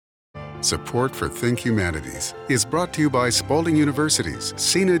Support for Think Humanities is brought to you by Spalding University's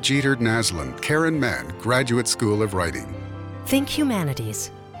Sena Naslund-Karen Mann Graduate School of Writing. Think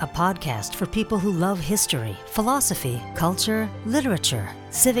Humanities, a podcast for people who love history, philosophy, culture, literature,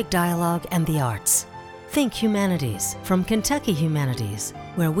 civic dialogue, and the arts. Think Humanities from Kentucky Humanities,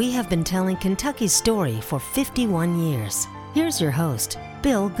 where we have been telling Kentucky's story for 51 years. Here's your host,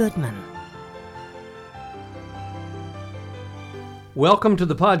 Bill Goodman. Welcome to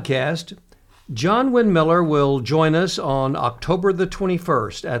the podcast. John Winn Miller will join us on October the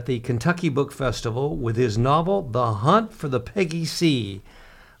 21st at the Kentucky Book Festival with his novel, The Hunt for the Peggy C,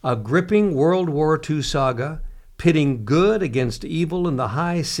 a gripping World War II saga pitting good against evil in the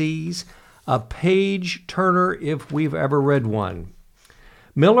high seas, a page-turner if we've ever read one.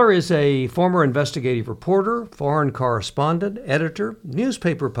 Miller is a former investigative reporter, foreign correspondent, editor,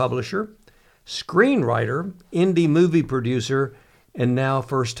 newspaper publisher, screenwriter, indie movie producer, and now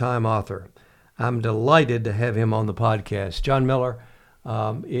first-time author. I'm delighted to have him on the podcast. John Miller,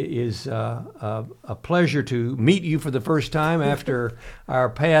 it is a pleasure to meet you for the first time after our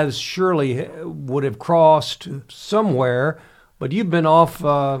paths surely would have crossed somewhere, but you've been off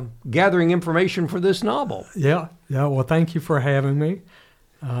gathering information for this novel. Yeah. Well, thank you for having me.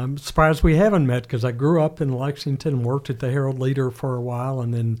 I'm surprised we haven't met because I grew up in Lexington and worked at the Herald Leader for a while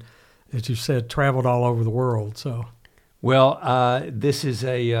and then, as you said, traveled all over the world. So. Well, this is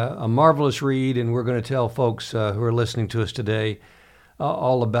a marvelous read, and we're going to tell folks who are listening to us today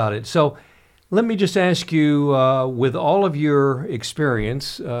all about it. So let me just ask you, with all of your experience,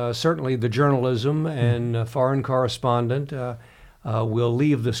 certainly the journalism and foreign correspondent, we'll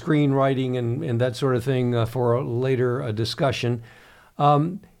leave the screenwriting and that sort of thing for a later discussion.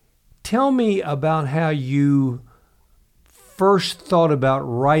 Tell me about how you first thought about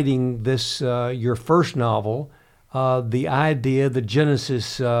writing this, your first novel, the idea, the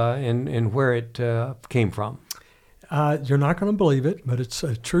genesis, and where it came from. You're not going to believe it, but it's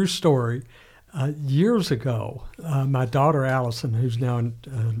a true story. Years ago, my daughter Allison, who's now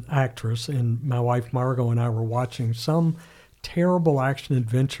an actress, and my wife Margot and I were watching some terrible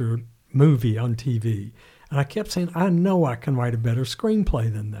action-adventure movie on TV. And I kept saying, I know I can write a better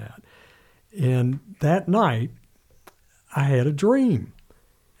screenplay than that. And that night, I had a dream.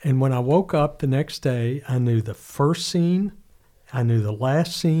 And when I woke up the next day, I knew the first scene, I knew the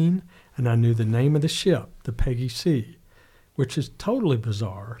last scene, and I knew the name of the ship, the Peggy C, which is totally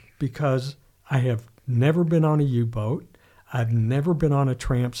bizarre because I have never been on a U-boat. I've never been on a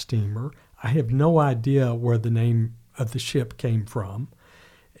tramp steamer. I have no idea where the name of the ship came from.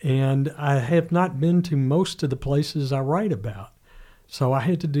 And I have not been to most of the places I write about. So I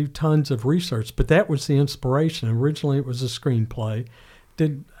had to do tons of research, but that was the inspiration. Originally, it was a screenplay.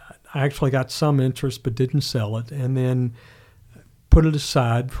 I actually got some interest but didn't sell it, and then put it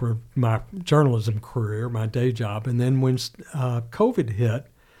aside for my journalism career, my day job. And then when COVID hit,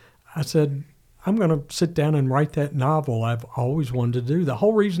 I said, I'm going to sit down and write that novel I've always wanted to do. The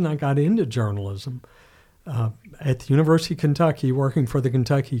whole reason I got into journalism at the University of Kentucky, working for the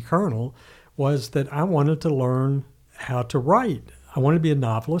Kentucky Colonel, was that I wanted to learn how to write. I wanted to be a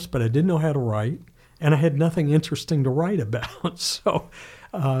novelist, but I didn't know how to write, and I had nothing interesting to write about.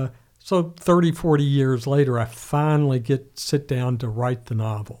 So 30, 40 years later, I finally sit down to write the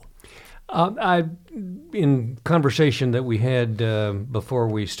novel. In conversation that we had before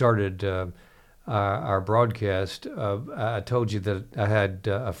we started our broadcast, I told you that I had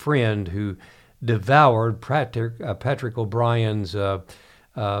a friend who devoured Patrick O'Brien's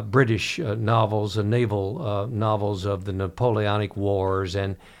British novels and naval novels of the Napoleonic Wars,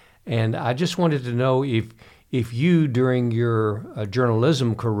 and I just wanted to know if you, during your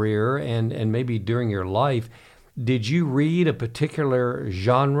journalism career and maybe during your life, did you read a particular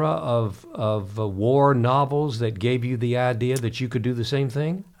genre of war novels that gave you the idea that you could do the same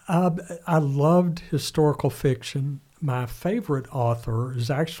thing? I loved historical fiction. My favorite author is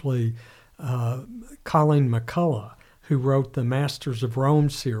actually Colleen McCullough, who wrote the Masters of Rome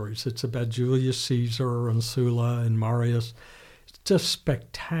series. It's about Julius Caesar and Sulla and Marius. It's just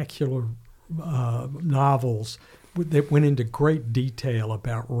spectacular novels that went into great detail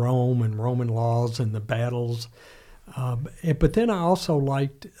about Rome and Roman laws and the battles. But then I also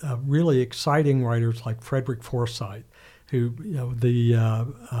liked really exciting writers like Frederick Forsyth, who,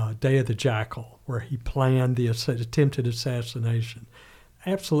 the Day of the Jackal, where he planned the attempted assassination.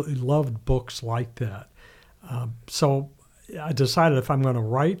 I absolutely loved books like that. So I decided if I'm going to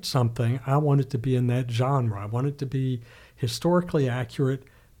write something, I want it to be in that genre. I want it to be historically accurate,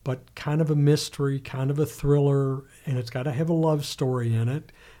 but kind of a mystery, kind of a thriller, and it's got to have a love story in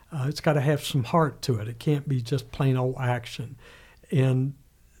it. It's got to have some heart to it. It can't be just plain old action. And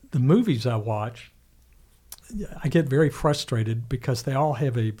the movies I watch, I get very frustrated because they all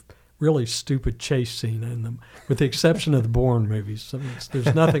have a really stupid chase scene in them, with the exception of the Bourne movies. So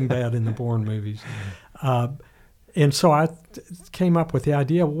there's nothing bad in the Bourne movies. And so I came up with the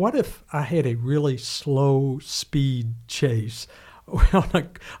idea, what if I had a really slow speed chase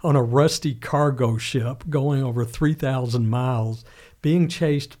on a rusty cargo ship going over 3,000 miles, being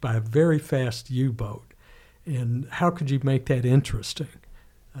chased by a very fast U-boat? And how could you make that interesting?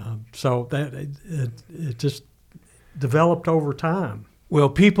 So that it just developed over time. Well,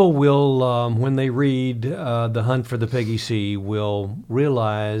 people will, when they read The Hunt for the Peggy C, will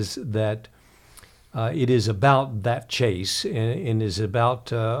realize that it is about that chase and is about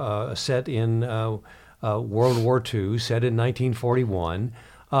set in World War II, set in 1941.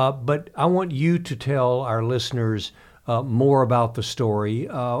 But I want you to tell our listeners more about the story,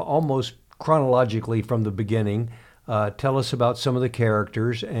 almost chronologically from the beginning. Tell us about some of the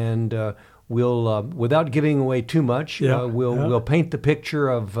characters, and we'll, without giving away too much, we'll paint the picture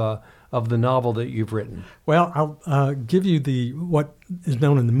of the novel that you've written. Well, I'll give you what is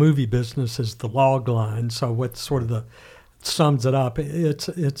known in the movie business as the log line. So what sort of sums it up?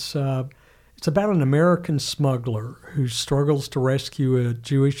 It's about an American smuggler who struggles to rescue a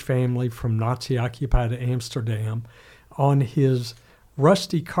Jewish family from Nazi-occupied Amsterdam on his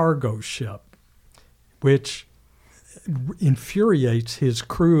rusty cargo ship, which infuriates his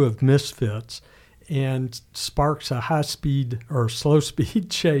crew of misfits and sparks a high-speed or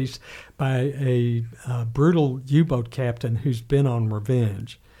slow-speed chase by a brutal U-boat captain who's been on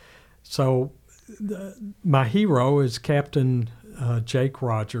revenge. So my hero is Captain Jake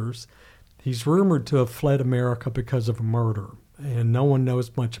Rogers. He's rumored to have fled America because of a murder, and no one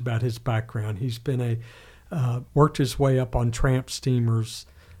knows much about his background. He's been worked his way up on tramp steamers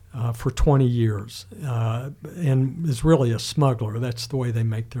for 20 years and is really a smuggler. That's the way they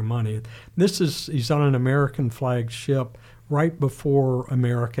make their money. He's on an American flagged ship right before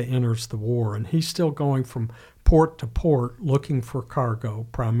America enters the war, and he's still going from port to port looking for cargo,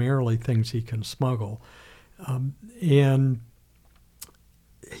 primarily things he can smuggle. And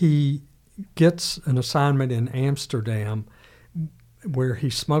he gets an assignment in Amsterdam where he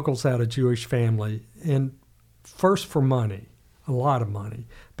smuggles out a Jewish family, and first for money, a lot of money,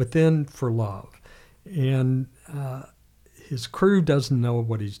 but then for love. And his crew doesn't know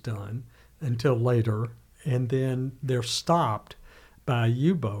what he's done until later, and then they're stopped by a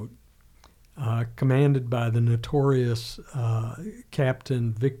U-boat commanded by the notorious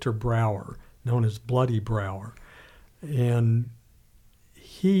Captain Victor Brower, known as Bloody Brower. And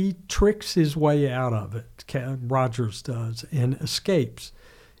he tricks his way out of it, Rogers does, and escapes.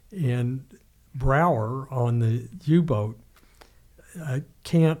 And Brower on the U-boat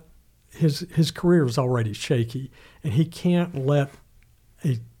his career is already shaky, and he can't let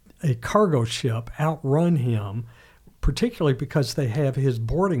a cargo ship outrun him, particularly because they have his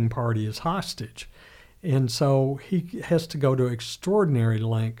boarding party as hostage. And so he has to go to extraordinary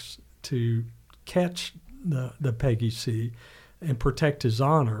lengths to catch the Peggy C and protect his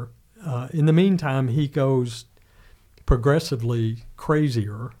honor. In the meantime, he goes progressively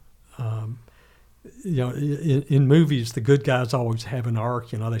crazier. In movies, the good guys always have an arc.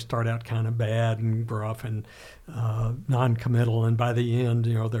 They start out kind of bad and rough and non-committal, and by the end,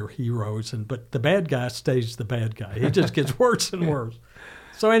 they're heroes. But the bad guy stays the bad guy. He just gets worse and worse.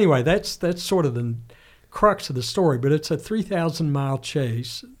 So anyway, that's sort of the crux of the story. But it's a 3,000-mile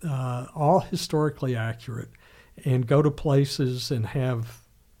chase, all historically accurate, and go to places and have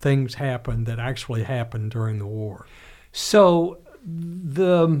things happen that actually happened during the war. So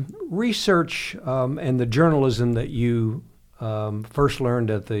the research and the journalism that you first learned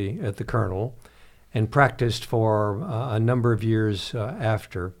at the Colonel and practiced for a number of years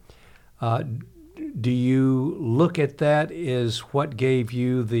after, do you look at that as what gave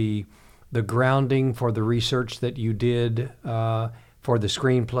you the grounding for the research that you did for the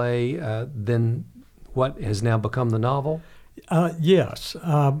screenplay, then what has now become the novel? Yes.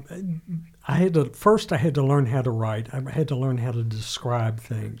 I had to learn how to write. I had to learn how to describe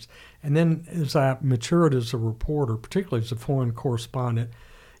things. And then as I matured as a reporter, particularly as a foreign correspondent,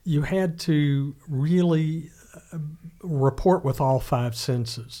 you had to really report with all five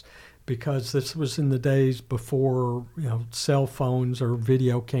senses, because this was in the days before cell phones or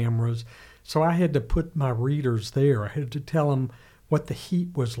video cameras. So I had to put my readers there. I had to tell them what the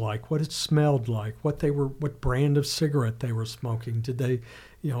heat was like, what it smelled like, what brand of cigarette they were smoking. Did they,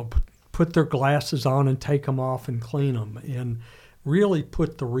 put their glasses on and take them off and clean them, and really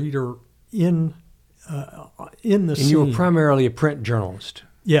put the reader in the scene. And you were primarily a print journalist.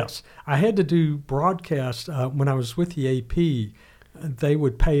 Yes. I had to do broadcast when I was with the AP. they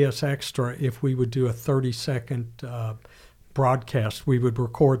would pay us extra if we would do a 30-second broadcast. We would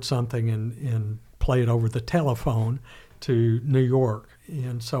record something and play it over the telephone to New York.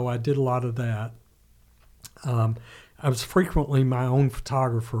 And so I did a lot of that. I was frequently my own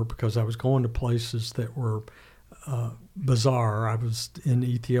photographer because I was going to places that were bizarre. I was in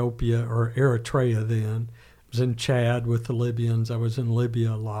Ethiopia or Eritrea then. I was in Chad with the Libyans. I was in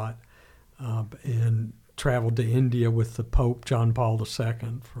Libya a lot, and traveled to India with the Pope John Paul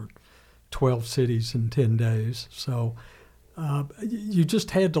II for 12 cities in 10 days. So you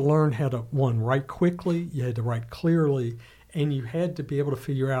just had to learn how to, one, write quickly, you had to write clearly, and you had to be able to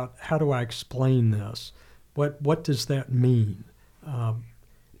figure out, how do I explain this? What does that mean?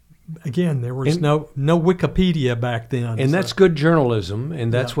 Again, there was no Wikipedia back then. And that's good journalism,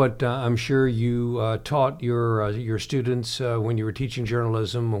 and that's what I'm sure you taught your students when you were teaching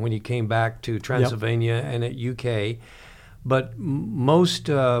journalism, when you came back to Transylvania and at UK. But most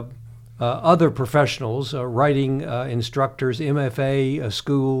other professionals, writing instructors, MFA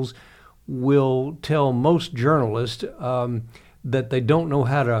schools, will tell most journalists that they don't know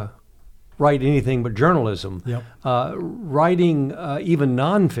how to write anything but journalism. Writing even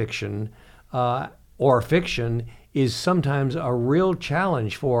nonfiction or fiction is sometimes a real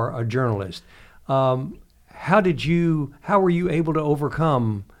challenge for a journalist. How were you able to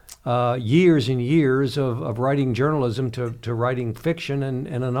overcome years and years of writing journalism to writing fiction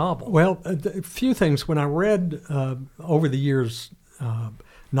and a novel? Well, a few things. When I read over the years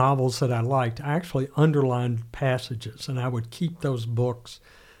novels that I liked, I actually underlined passages, and I would keep those books.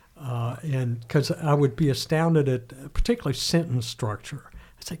 And because I would be astounded at particularly sentence structure.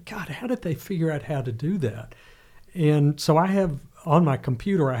 I'd say, God, how did they figure out how to do that? And so I have, on my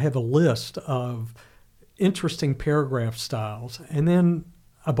computer, I have a list of interesting paragraph styles. And then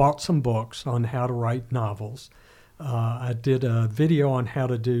I bought some books on how to write novels. I did a video on how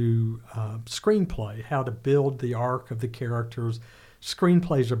to do screenplay, how to build the arc of the characters.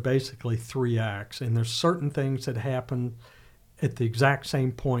 Screenplays are basically 3 acts, and there's certain things that happen at the exact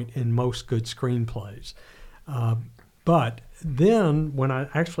same point in most good screenplays. But then when I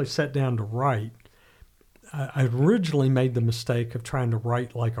actually sat down to write, I originally made the mistake of trying to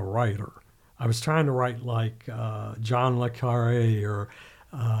write like a writer. I was trying to write like John le Carré or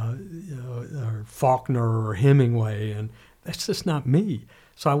Faulkner or Hemingway, and that's just not me.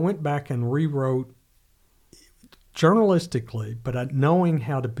 So I went back and rewrote journalistically, but knowing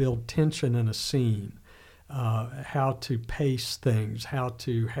how to build tension in a scene, how to pace things, how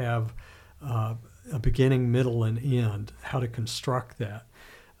to have a beginning, middle, and end, how to construct that.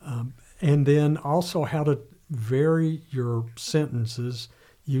 And then also how to vary your sentences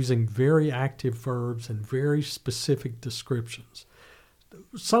using very active verbs and very specific descriptions.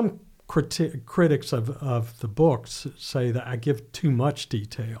 Some critics of the books say that I give too much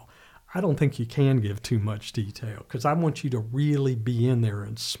detail. I don't think you can give too much detail because I want you to really be in there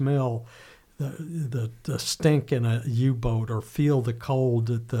and smell the stink in a U-boat or feel the cold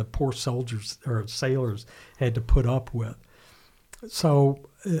that the poor soldiers or sailors had to put up with. So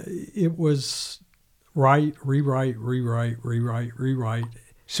it was rewrite.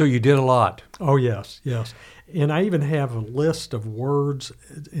 So you did a lot. Oh, yes. And I even have a list of words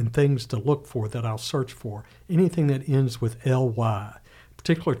and things to look for that I'll search for. Anything that ends with ly,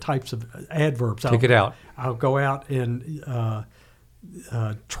 particular types of adverbs. Take it out. I'll go out and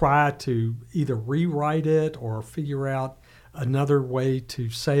try to either rewrite it or figure out another way to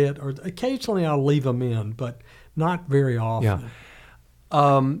say it. Or occasionally I'll leave them in, but not very often.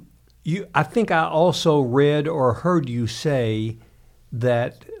 I think I also read or heard you say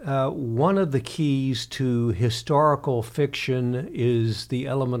that one of the keys to historical fiction is the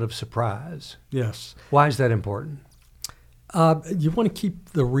element of surprise. Yes. Why is that important? You want to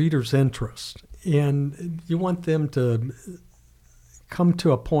keep the reader's interest, and you want them to come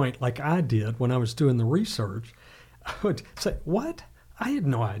to a point like I did when I was doing the research. I would say, what? I had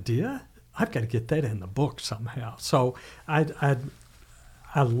no idea. I've got to get that in the book somehow. So I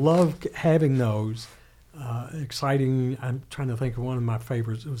love having those exciting. I'm trying to think of one of my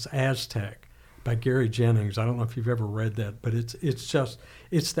favorites. It was Aztec by Gary Jennings. I don't know if you've ever read that, but it's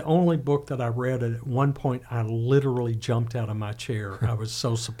the only book that I read. At one point, I literally jumped out of my chair. I was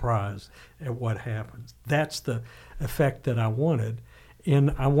so surprised at what happened. That's the effect that I wanted.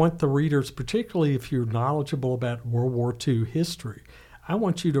 And I want the readers, particularly if you're knowledgeable about World War II history, I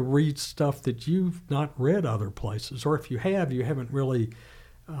want you to read stuff that you've not read other places, or if you have, you haven't really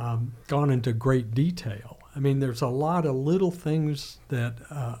gone into great detail. I mean, there's a lot of little things that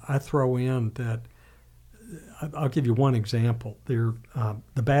I throw in that I'll give you one example. The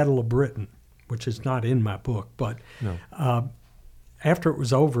Battle of Britain, which is not in my book, but after it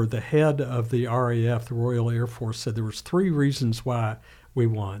was over, the head of the RAF, the Royal Air Force, said there was 3 reasons why we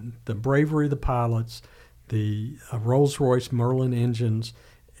won: the bravery of the pilots, the Rolls-Royce Merlin engines,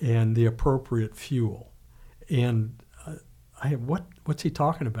 and the appropriate fuel. And what's he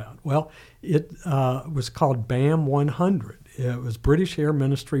talking about? Well, it was called BAM 100. It was British Air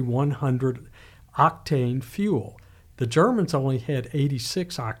Ministry 100 octane fuel. The Germans only had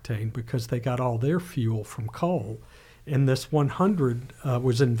 86 octane because they got all their fuel from coal. And this 100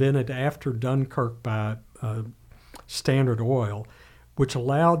 was invented after Dunkirk by Standard Oil, which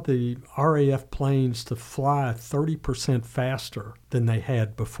allowed the RAF planes to fly 30% faster than they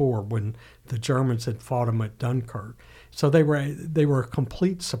had before when the Germans had fought them at Dunkirk. So they were a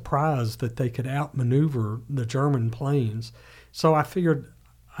complete surprise that they could outmaneuver the German planes. So I figured,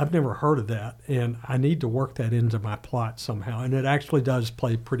 I've never heard of that, and I need to work that into my plot somehow. And it actually does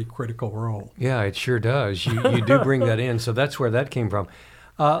play a pretty critical role. Yeah, it sure does. You do bring that in, so that's where that came from.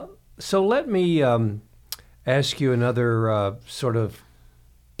 So let me ask you another sort of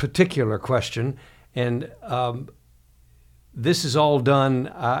particular question, and this is all done,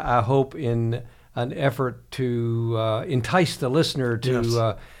 I hope, in an effort to entice the listener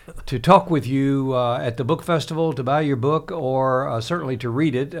to talk with you at the book festival, to buy your book, or certainly to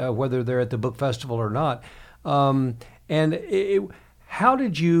read it, whether they're at the book festival or not. How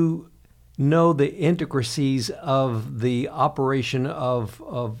did you know the intricacies of the operation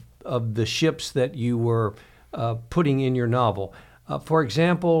of the ships that you were putting in your novel? For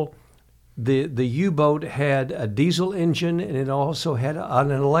example, the U-boat had a diesel engine, and it also had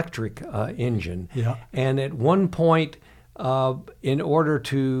an electric engine. Yeah. And at one point, in order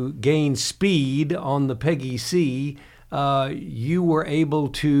to gain speed on the Peggy C, you were able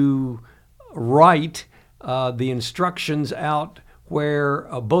to write the instructions out where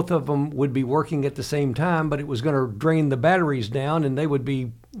both of them would be working at the same time, but it was going to drain the batteries down, and they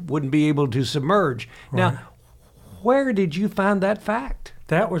wouldn't be able to submerge. Right. Now, where did you find that fact?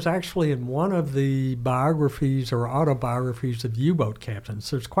 That was actually in one of the biographies or autobiographies of U-boat captains.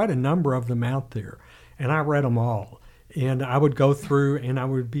 There's quite a number of them out there, and I read them all. And I would go through and I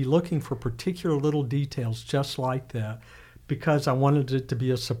would be looking for particular little details just like that because I wanted it to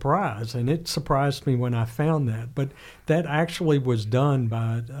be a surprise. And it surprised me when I found that. But that actually was done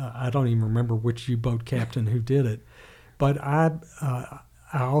by, I don't even remember which U-boat captain who did it. But I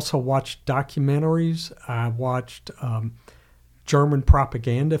also watched documentaries. I watched German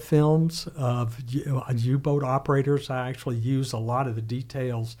propaganda films of U-boat operators. I actually used a lot of the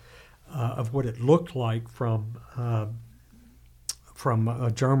details of what it looked like from a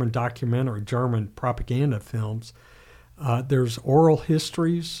German documentary, German propaganda films. There's oral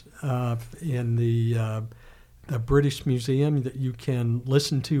histories in the British Museum that you can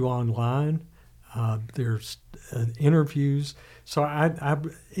listen to online. There's interviews. So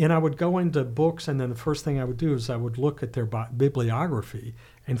I would go into books, and then the first thing I would do is I would look at their bibliography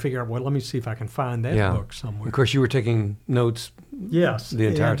and figure out, well, let me see if I can find that book somewhere. Of course, you were taking notes. Yes, the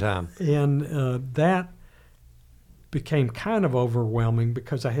entire time. And that became kind of overwhelming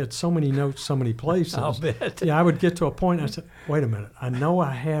because I had so many notes, so many places. I'll bet. Yeah, I would get to a point and I said, wait a minute, I know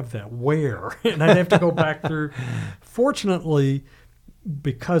I have that. Where? And I'd have to go back through. Fortunately,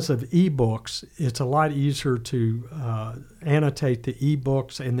 because of ebooks, it's a lot easier to annotate the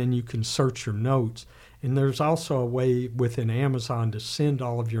ebooks, and then you can search your notes. And there's also a way within Amazon to send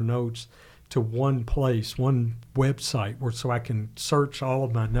all of your notes to one place, one website, so I can search all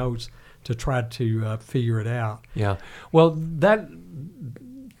of my notes to try to figure it out. Yeah. Well,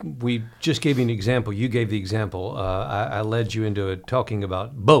 we just gave you an example. You gave the example. I led you into talking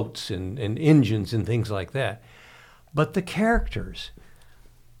about boats and engines and things like that. But the characters,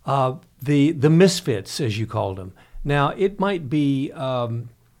 the misfits, as you called them. Now, it might have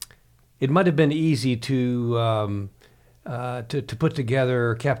been easy to put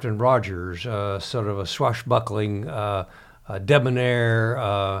together Captain Rogers, sort of a swashbuckling,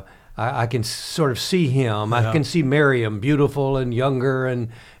 debonair. I can sort of see him. Yeah. I can see Miriam, beautiful and younger, and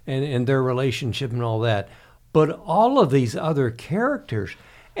their relationship and all that. But all of these other characters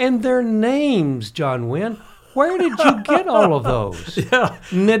and their names, John Winn, where did you get all of those? Yeah.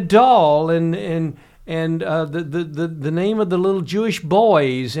 Nadal and the name of the little Jewish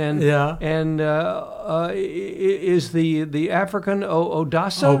boys and is the African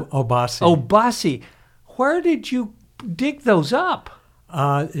Odassa? Obasi. Where did you dig those up?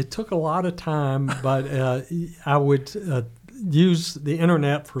 It took a lot of time, but I would use the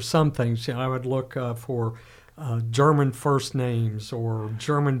internet for some things. I would look for German first names or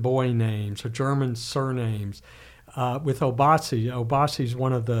German boy names or German surnames. with Obasi. Obasi's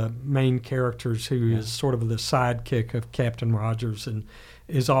one of the main characters who is sort of the sidekick of Captain Rogers and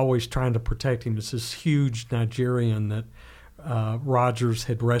is always trying to protect him. It's this huge Nigerian that Rogers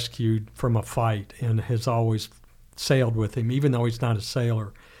had rescued from a fight and has always sailed with him, even though he's not a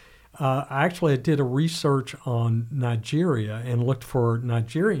sailor. I did a research on Nigeria and looked for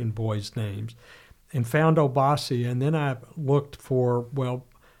Nigerian boys' names and found Obasi, and then I looked for, well,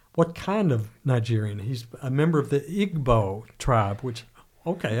 what kind of Nigerian? He's a member of the Igbo tribe, which,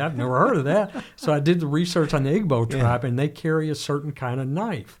 okay, I've never heard of that. So I did the research on the Igbo tribe, and they carry a certain kind of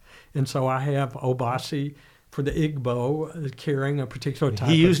knife. And so I have Obasi for the Igbo carrying a particular type of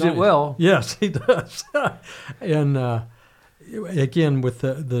knife. He used it well. Yes, he does. And again, with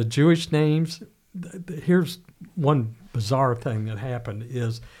the Jewish names, here's one bizarre thing that happened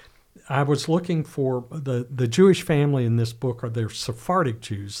is I was looking for the Jewish family in this book they're Sephardic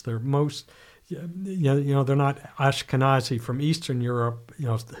Jews. They're most, they're not Ashkenazi from Eastern Europe,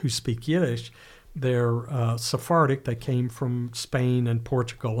 who speak Yiddish. They're Sephardic. They came from Spain and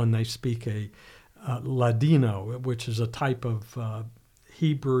Portugal, and they speak a Ladino, which is a type of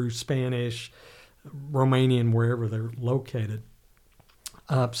Hebrew, Spanish, Romanian, wherever they're located.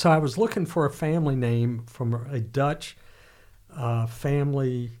 So I was looking for a family name from a Dutch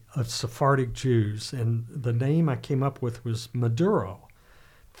family of Sephardic Jews, and the name I came up with was Maduro.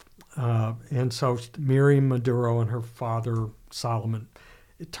 And so Miriam Maduro and her father, Solomon.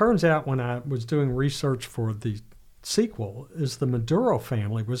 It turns out when I was doing research for the sequel is the Maduro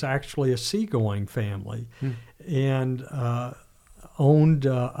family was actually a seagoing family and owned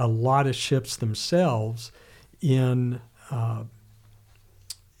a lot of ships themselves in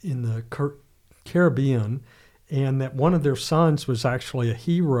the Caribbean, and that one of their sons was actually a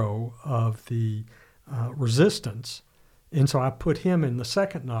hero of the resistance. And so I put him in the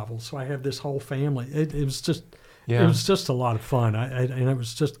second novel. So I have this whole family. It was just a lot of fun. And it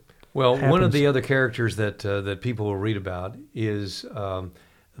was just one of the other characters that people will read about is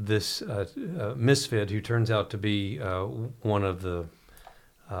this misfit who turns out to be one of the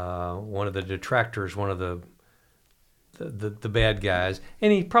detractors, one of the bad guys,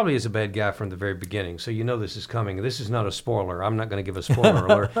 and he probably is a bad guy from the very beginning. So this is coming. This is not a spoiler. I'm not going to give a spoiler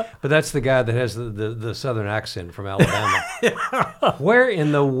alert, but that's the guy that has the southern accent from Alabama. Where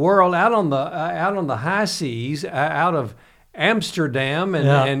in the world, out on the high seas, out of Amsterdam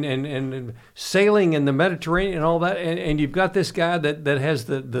and sailing in the Mediterranean and all that, and you've got this guy that has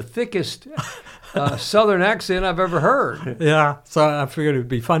the thickest southern accent I've ever heard. Yeah, so I figured it would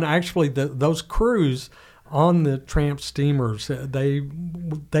be fun. Actually, those crews on the tramp steamers, they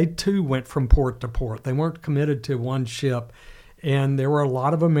too went from port to port. They weren't committed to one ship, and there were a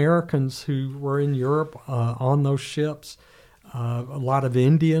lot of Americans who were in Europe on those ships, a lot of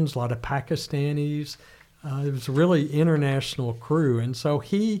Indians, a lot of Pakistanis. It was a really international crew. And so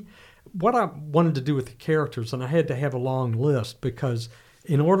what I wanted to do with the characters, and I had to have a long list because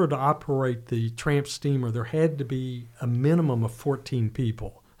in order to operate the tramp steamer, there had to be a minimum of 14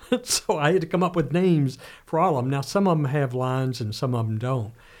 people. So I had to come up with names for all of them. Now, some of them have lines and some of them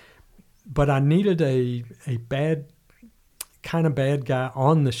don't. But I needed a bad guy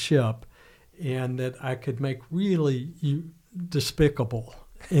on the ship and that I could make really despicable.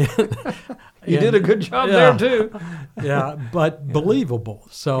 You did a good job there, too. Yeah, but believable.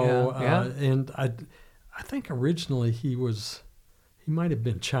 So, and I think originally he might have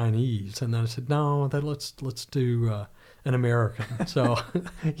been Chinese. And then I said, no, let's do an American. So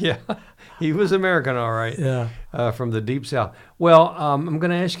yeah, he was American, all right. Yeah, from the deep south. Well, I'm going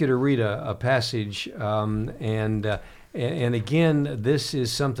to ask you to read a passage, and again, this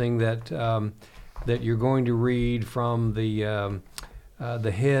is something that you're going to read from the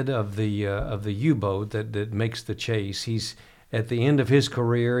head of the U-boat that makes the chase. He's at the end of his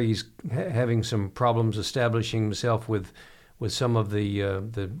career. He's having some problems establishing himself with some of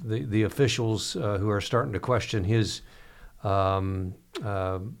the officials who are starting to question his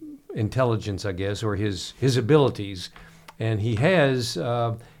intelligence, I guess, or his abilities. And he has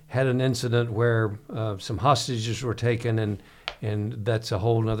had an incident where some hostages were taken, and that's a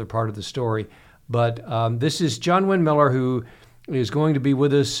whole other part of the story. But this is John Winn Miller, who is going to be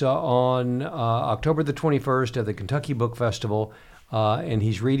with us on October the 21st at the Kentucky Book Festival, and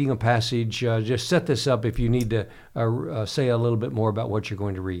he's reading a passage. Just set this up if you need to say a little bit more about what you're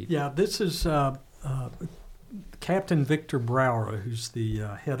going to read. Yeah, this is Captain Victor Brower, who's the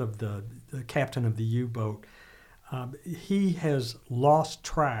head of the captain of the U-boat. He has lost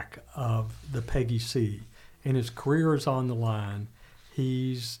track of the Peggy C, and his career is on the line.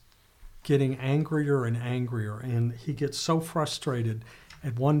 He's getting angrier and angrier, and he gets so frustrated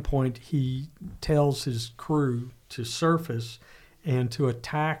At one point, he tells his crew to surface and to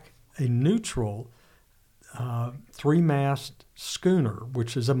attack a neutral three-mast schooner,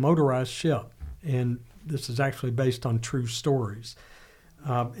 which is a motorized ship. And this is actually based on true stories.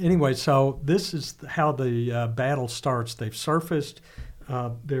 Anyway, so this is how the battle starts. They've surfaced.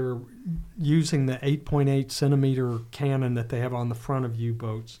 They're using the 8.8 centimeter cannon that they have on the front of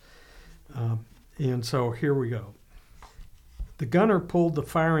U-boats. And so here we go. The gunner pulled the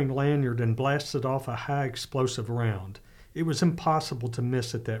firing lanyard and blasted off a high explosive round. It was impossible to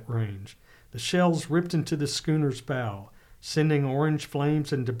miss at that range. The shells ripped into the schooner's bow, sending orange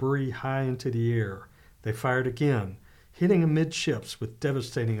flames and debris high into the air. They fired again, hitting amidships with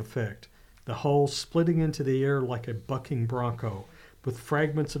devastating effect, the hull splitting into the air like a bucking bronco, with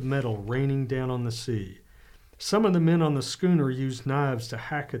fragments of metal raining down on the sea. Some of the men on the schooner used knives to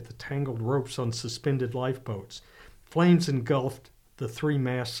hack at the tangled ropes on suspended lifeboats. Flames engulfed the three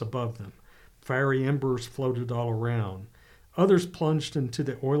masts above them. Fiery embers floated all around. Others plunged into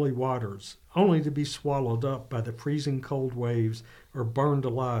the oily waters, only to be swallowed up by the freezing cold waves or burned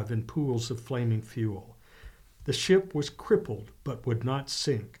alive in pools of flaming fuel. The ship was crippled but would not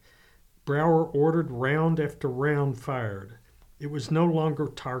sink. Brower ordered round after round fired. It was no longer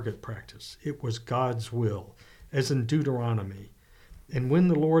target practice. It was God's will, as in Deuteronomy. And when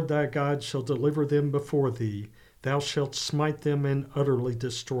the Lord thy God shall deliver them before thee, thou shalt smite them and utterly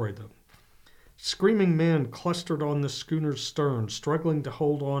destroy them. Screaming men clustered on the schooner's stern, struggling to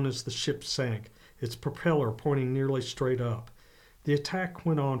hold on as the ship sank, its propeller pointing nearly straight up. The attack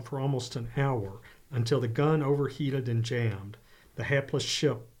went on for almost an hour, until the gun overheated and jammed. The hapless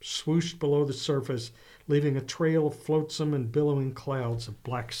ship swooshed below the surface, leaving a trail of flotsam and billowing clouds of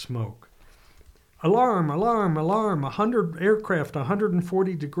black smoke. Alarm, alarm, alarm, 100 aircraft,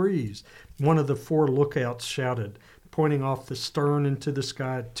 140 degrees, one of the four lookouts shouted, pointing off the stern into the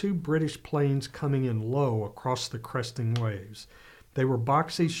sky at two British planes coming in low across the cresting waves. They were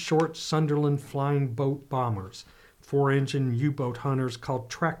boxy, short Sunderland flying boat bombers, four-engine U-boat hunters called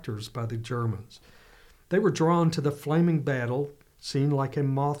tractors by the Germans. They were drawn to the flaming battle, seen like a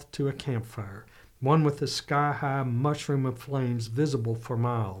moth to a campfire, one with a sky-high mushroom of flames visible for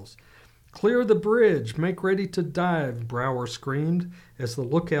miles. "Clear the bridge! Make ready to dive!" Brower screamed as the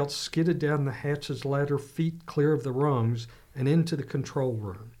lookouts skidded down the hatch's ladder feet clear of the rungs and into the control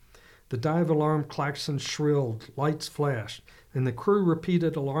room. The dive alarm klaxon shrilled, lights flashed, and the crew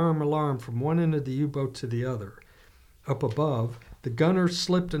repeated alarm, alarm from one end of the U-boat to the other. Up above, the gunners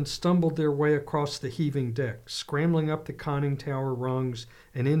slipped and stumbled their way across the heaving deck, scrambling up the conning tower rungs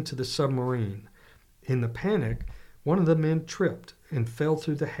and into the submarine. In the panic, one of the men tripped and fell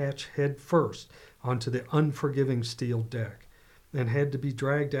through the hatch head first onto the unforgiving steel deck and had to be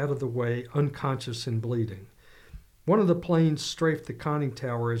dragged out of the way unconscious and bleeding. One of the planes strafed the conning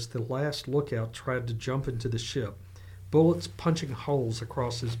tower as the last lookout tried to jump into the ship, bullets punching holes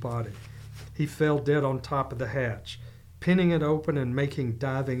across his body. He fell dead on top of the hatch, pinning it open and making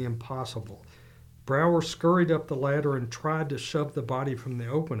diving impossible. Brower scurried up the ladder and tried to shove the body from the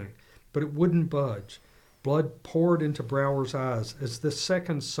opening, but it wouldn't budge. Blood poured into Brower's eyes as the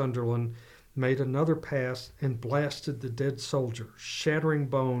second Sunderland made another pass and blasted the dead soldier, shattering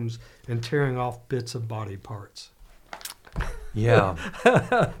bones and tearing off bits of body parts. Yeah.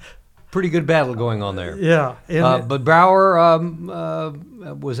 Pretty good battle going on there. Yeah. But Brower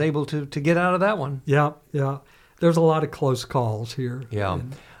was able to get out of that one. Yeah, yeah. There's a lot of close calls here. Yeah.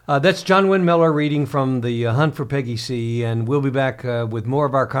 That's John Winn Miller reading from The Hunt for Peggy C, and we'll be back with more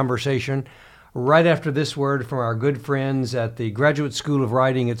of our conversation right after this word from our good friends at the Graduate School of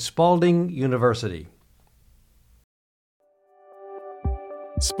Writing at Spalding University.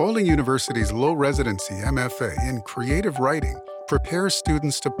 Spalding University's low residency MFA in creative writing prepares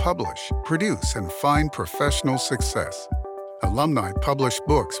students to publish, produce, and find professional success. Alumni publish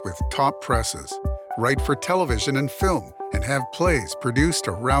books with top presses, write for television and film, and have plays produced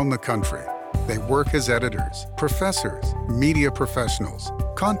around the country. They work as editors, professors, media professionals,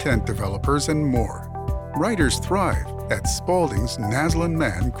 content developers, and more. Writers thrive at Spalding's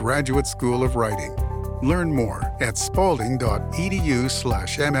Naslund-Mann Graduate School of Writing. Learn more at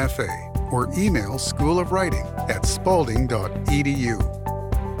spalding.edu/MFA or email schoolofwriting@spalding.edu.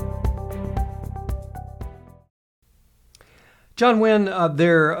 John Winn,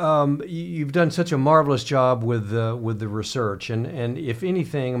 you've done such a marvelous job with the research, and if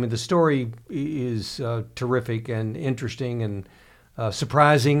anything, I mean, the story is terrific and interesting and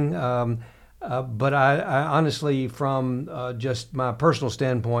surprising. But I honestly, from just my personal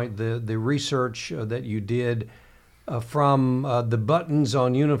standpoint, the research that you did from the buttons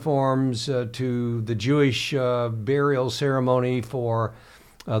on uniforms to the Jewish burial ceremony for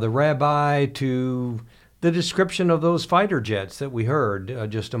the rabbi to the description of those fighter jets that we heard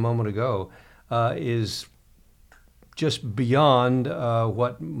just a moment ago is just beyond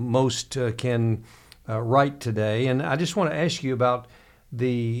what most can write today. And I just want to ask you about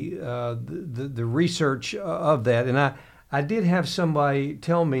the research of that. And I did have somebody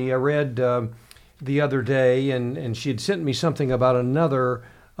tell me, I read the other day, and she had sent me something about another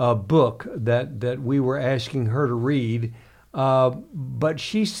book that we were asking her to read. But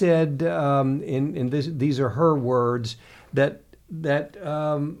she said, these are her words, that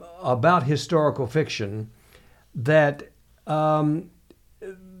about historical fiction, that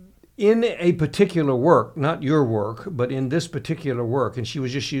in a particular work, not your work, but in this particular work, and she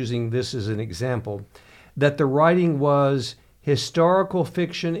was just using this as an example, that the writing was historical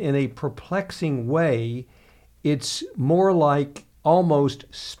fiction in a perplexing way. It's more like almost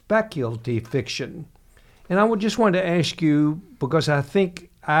speculative fiction. And I just wanted to ask you, because I think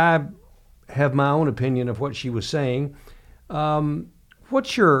I have my own opinion of what she was saying,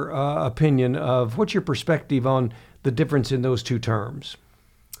 what's your what's your perspective on the difference in those two terms?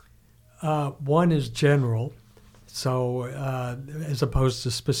 One is general, so as opposed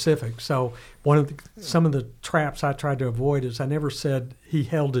to specific. So some of the traps I tried to avoid is I never said he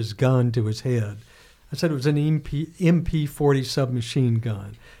held his gun to his head. I said it was an MP-40 submachine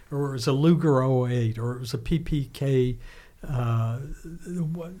gun, or it was a Luger 08, or it was a PPK. I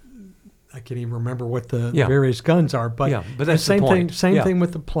can't even remember what the various guns are, but that's same the point. Same thing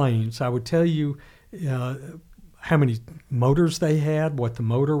with the planes. I would tell you how many motors they had, what the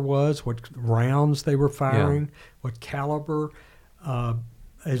motor was, what rounds they were firing, what caliber.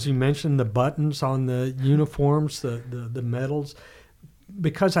 As you mentioned, the buttons on the uniforms, the medals.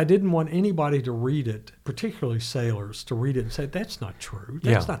 Because I didn't want anybody to read it, particularly sailors, to read it and say, that's not true.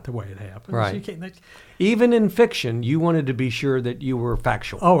 That's not the way it happens. Right. You can't, Even in fiction, you wanted to be sure that you were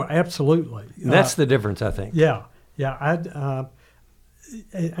factual. Oh, absolutely. That's the difference, I think. Yeah. And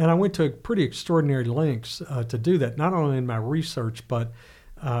I went to pretty extraordinary lengths to do that, not only in my research, but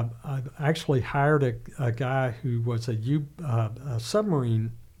I actually hired a guy who was a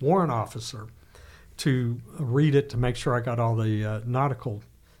submarine warrant officer to read it to make sure I got all the nautical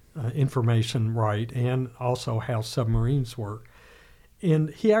information right, and also how submarines work. And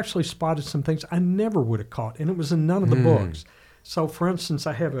he actually spotted some things I never would have caught, and it was in none of the books. So, for instance,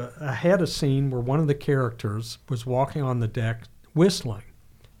 I had a scene where one of the characters was walking on the deck whistling.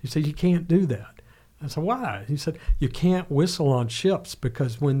 He said, you can't do that. I said, why? He said, you can't whistle on ships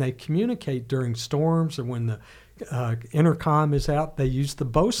because when they communicate during storms or when the intercom is out, they use the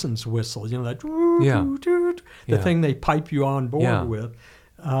bosun's whistle, that the thing they pipe you on board with.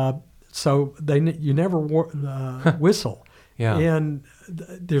 So you never whistle. And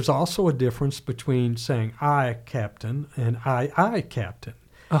there's also a difference between saying "I, Captain" and "I, Captain."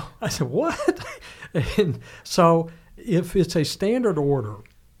 Oh. I said, what? And so if it's a standard order,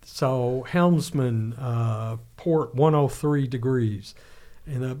 so helmsman, port 103 degrees,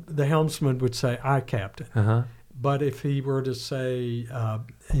 and the helmsman would say "I, Captain." Uh-huh. But if he were to say,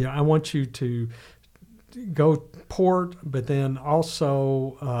 I want you to go port, but then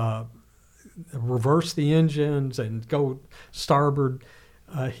also reverse the engines and go starboard,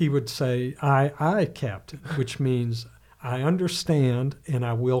 he would say, I, Captain, which means I understand and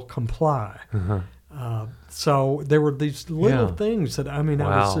I will comply. Uh-huh. So there were these little things that, I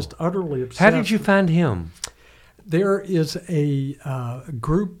was just utterly obsessed. How did you find him? There is a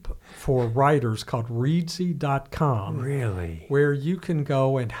group for writers called Readsy.com. Really? Where you can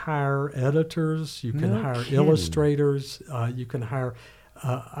go and hire editors, you can hire illustrators, you can hire...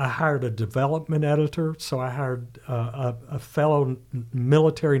 I hired a development editor, so I hired a fellow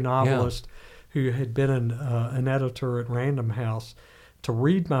military novelist who had been an editor at Random House to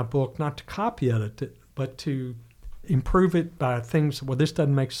read my book, not to copy edit it, but to improve it by things, well, this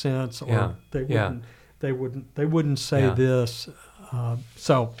doesn't make sense, or they wouldn't say this.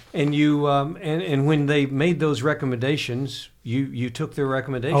 And you and when they made those recommendations, you took their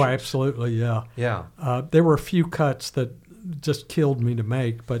recommendations. Oh, absolutely, yeah. There were a few cuts that just killed me to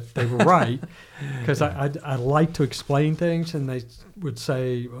make, but they were right, because I like to explain things, and they would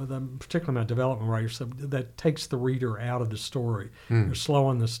say, particularly my development writers, that takes the reader out of the story. You're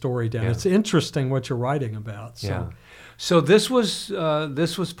slowing the story down. It's interesting what you're writing about. So this was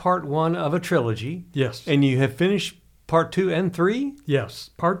part one of a trilogy. Yes. And you have finished part 2 and 3? Yes.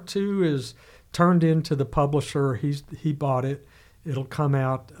 Part 2 is turned into the publisher. He bought it. It'll come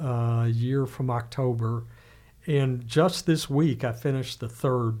out a year from October. And just this week, I finished the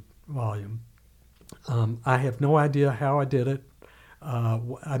 3rd volume. I have no idea how I did it.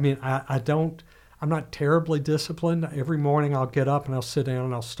 I I'm not terribly disciplined. Every morning I'll get up and I'll sit down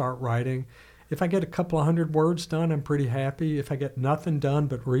and I'll start writing. If I get a couple of 100 words done, I'm pretty happy. If I get nothing done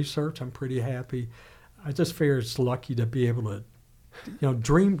but research, I'm pretty happy. I just figure it's lucky to be able to,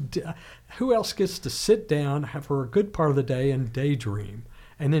 dream. Who else gets to sit down for a good part of the day and daydream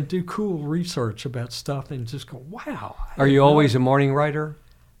and then do cool research about stuff and just go, wow. Are you always a morning writer?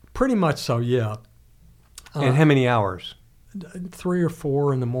 Pretty much so, yeah. And how many hours? 3 or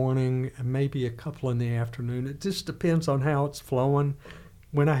 4 in the morning, and maybe a couple in the afternoon. It just depends on how it's flowing.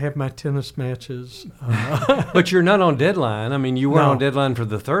 When I have my tennis matches. But you're not on deadline. I mean, you weren't No. on deadline for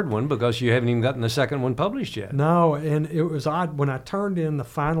the third one because you haven't even gotten the second one published yet. No, and it was odd. When I turned in the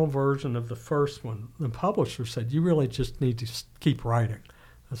final version of the first one, the publisher said, you really just need to keep writing.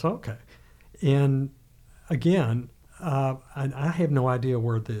 I said, okay. And again, I have no idea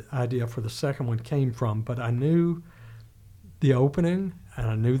where the idea for the second one came from, but I knew the opening, and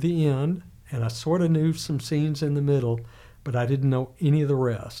I knew the end, and I sort of knew some scenes in the middle, but I didn't know any of the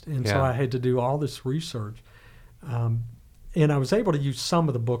rest. And so I had to do all this research. And I was able to use some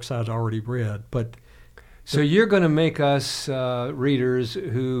of the books I'd already read. But So you're going to make us readers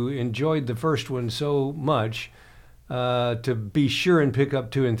who enjoyed the first one so much to be sure and pick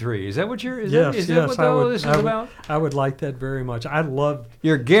up 2 and 3. Is that what you're? Is that what this is about? I would like that very much. I love.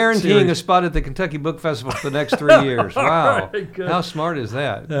 You're guaranteeing a spot at the Kentucky Book Festival for the next 3 years. Wow, right, good. How smart is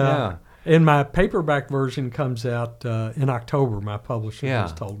that? Yeah. And my paperback version comes out in October. My publisher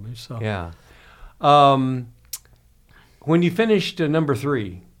has told me so. Yeah. When you finished number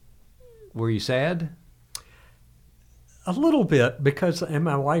 3, were you sad? A little bit, because and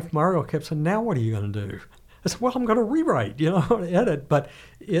my wife Mario kept saying, "Now what are you going to do?" I said, "Well, I'm going to rewrite, edit." But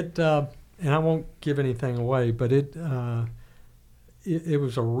it, and I won't give anything away, but it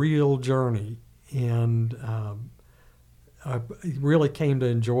was a real journey, and I really came to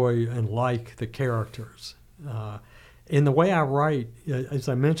enjoy and like the characters. And the way I write, as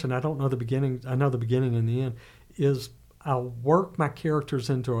I mentioned, I don't know the beginning. I know the beginning and the end. Is I'll work my characters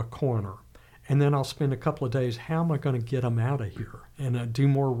into a corner, and then I'll spend a couple of days. How am I going to get them out of here? And do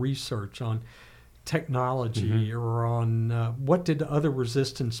more research on technology or on what did other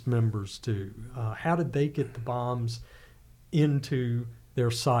resistance members do? How did they get the bombs into their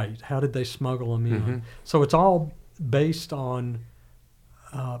site? How did they smuggle them in? So it's all based on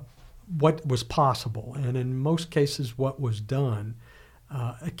what was possible, and in most cases what was done.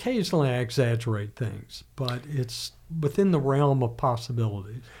 Occasionally I exaggerate things, but it's within the realm of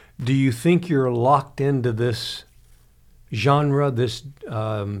possibilities. Do you think you're locked into this genre, this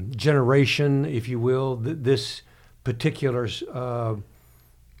generation, if you will, this particular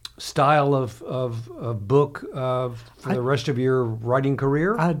style of book for the rest of your writing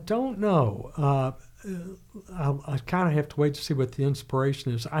career? I don't know. I kind of have to wait to see what the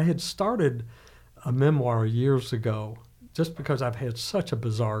inspiration is. I had started a memoir years ago just because I've had such a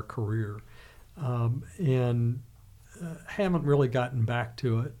bizarre career and haven't really gotten back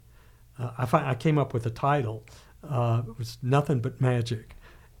to it. I came up with a title. It was Nothing But Magic,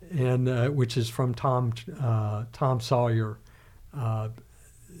 and which is from Tom Sawyer,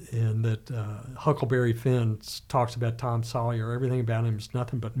 and that Huckleberry Finn talks about Tom Sawyer. Everything about him is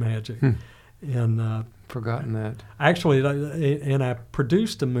nothing but magic. And forgotten that. Actually, and I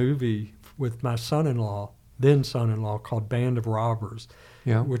produced a movie with my then son-in-law, called Band of Robbers,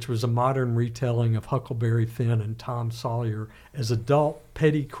 which was a modern retelling of Huckleberry Finn and Tom Sawyer as adult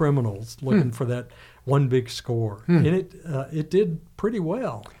petty criminals looking for that one big score. And it did pretty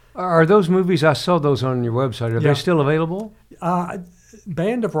well. Are those movies, I saw those on your website, are they still available?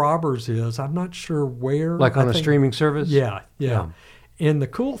 Band of Robbers is, I'm not sure where. Like on a streaming service? Yeah. And the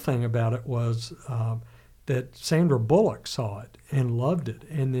cool thing about it was that Sandra Bullock saw it and loved it,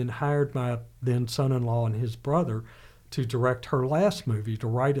 and then hired my then son-in-law and his brother to direct her last movie, to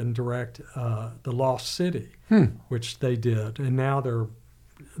write and direct The Lost City, which they did. And now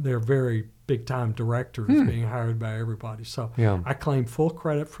they're very big-time directors being hired by everybody. So I claim full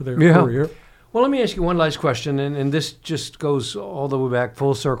credit for their career. Well, let me ask you one last question, and this just goes all the way back,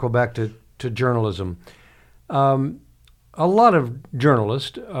 full circle back to journalism. A lot of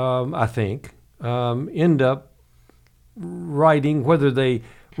journalists, I think, end up writing, whether they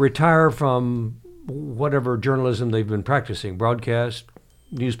retire from whatever journalism they've been practicing, broadcast,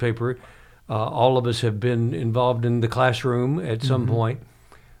 newspaper. All of us have been involved in the classroom at some point.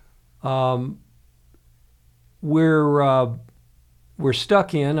 We're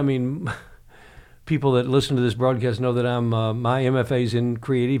stuck in, I mean, people that listen to this broadcast know that my MFA's in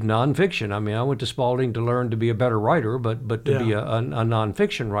creative nonfiction. I mean, I went to Spalding to learn to be a better writer, but to be a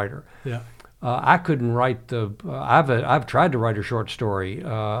nonfiction writer. Yeah. I couldn't write I've tried to write a short story.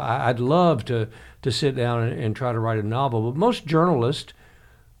 I'd love to sit down and try to write a novel, but most journalists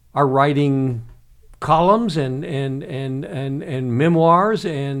are writing columns and memoirs,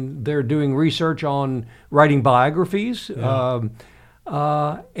 and they're doing research on writing biographies. Yeah.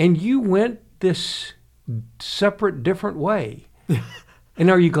 And you went this separate, different way. And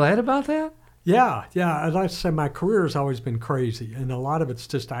are you glad about that? Yeah. As I say, my career has always been crazy, and a lot of it's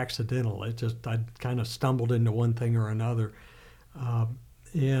just accidental. I kind of stumbled into one thing or another,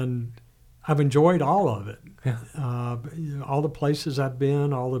 and I've enjoyed all of it. Yeah. All the places I've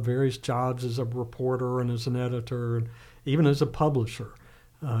been, all the various jobs as a reporter and as an editor, and even as a publisher.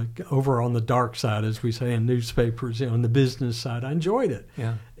 Over on the dark side, as we say in newspapers, on the business side, I enjoyed it.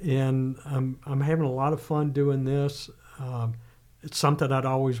 Yeah. And I'm having a lot of fun doing this. It's something I'd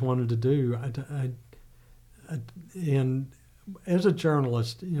always wanted to do. And as a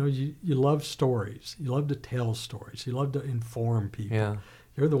journalist, you love stories. You love to tell stories. You love to inform people. Yeah.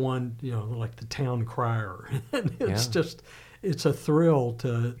 You're the one, like the town crier. And it's a thrill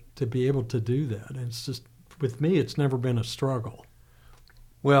to be able to do that. And it's just, with me, it's never been a struggle.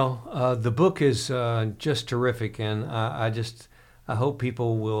 Well, the book is just terrific, and I hope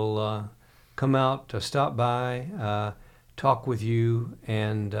people will come out to stop by, talk with you,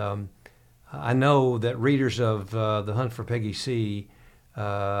 and I know that readers of The Hunt for Peggy C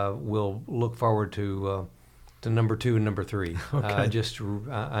will look forward to number 2 and number 3. Okay.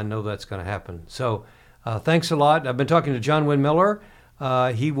 I know that's going to happen. So thanks a lot. I've been talking to John Winn Miller.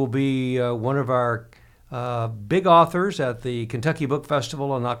 He will be one of our big authors at the Kentucky Book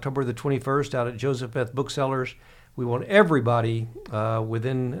Festival on October the 21st out at Joseph-Beth Booksellers. We want everybody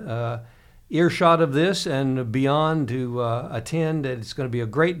within earshot of this and beyond to attend. It's going to be a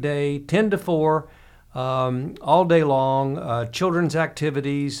great day, 10 to 4, all day long, children's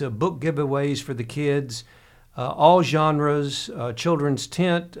activities, book giveaways for the kids, all genres, children's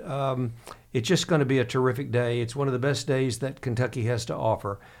tent. It's just going to be a terrific day. It's one of the best days that Kentucky has to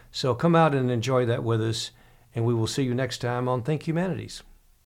offer. So come out and enjoy that with us, and we will see you next time on Think Humanities.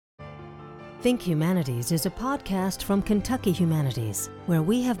 Think Humanities is a podcast from Kentucky Humanities, where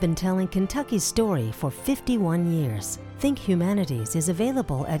we have been telling Kentucky's story for 51 years. Think Humanities is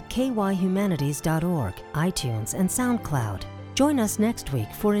available at kyhumanities.org, iTunes, and SoundCloud. Join us next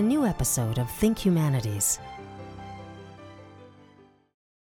week for a new episode of Think Humanities.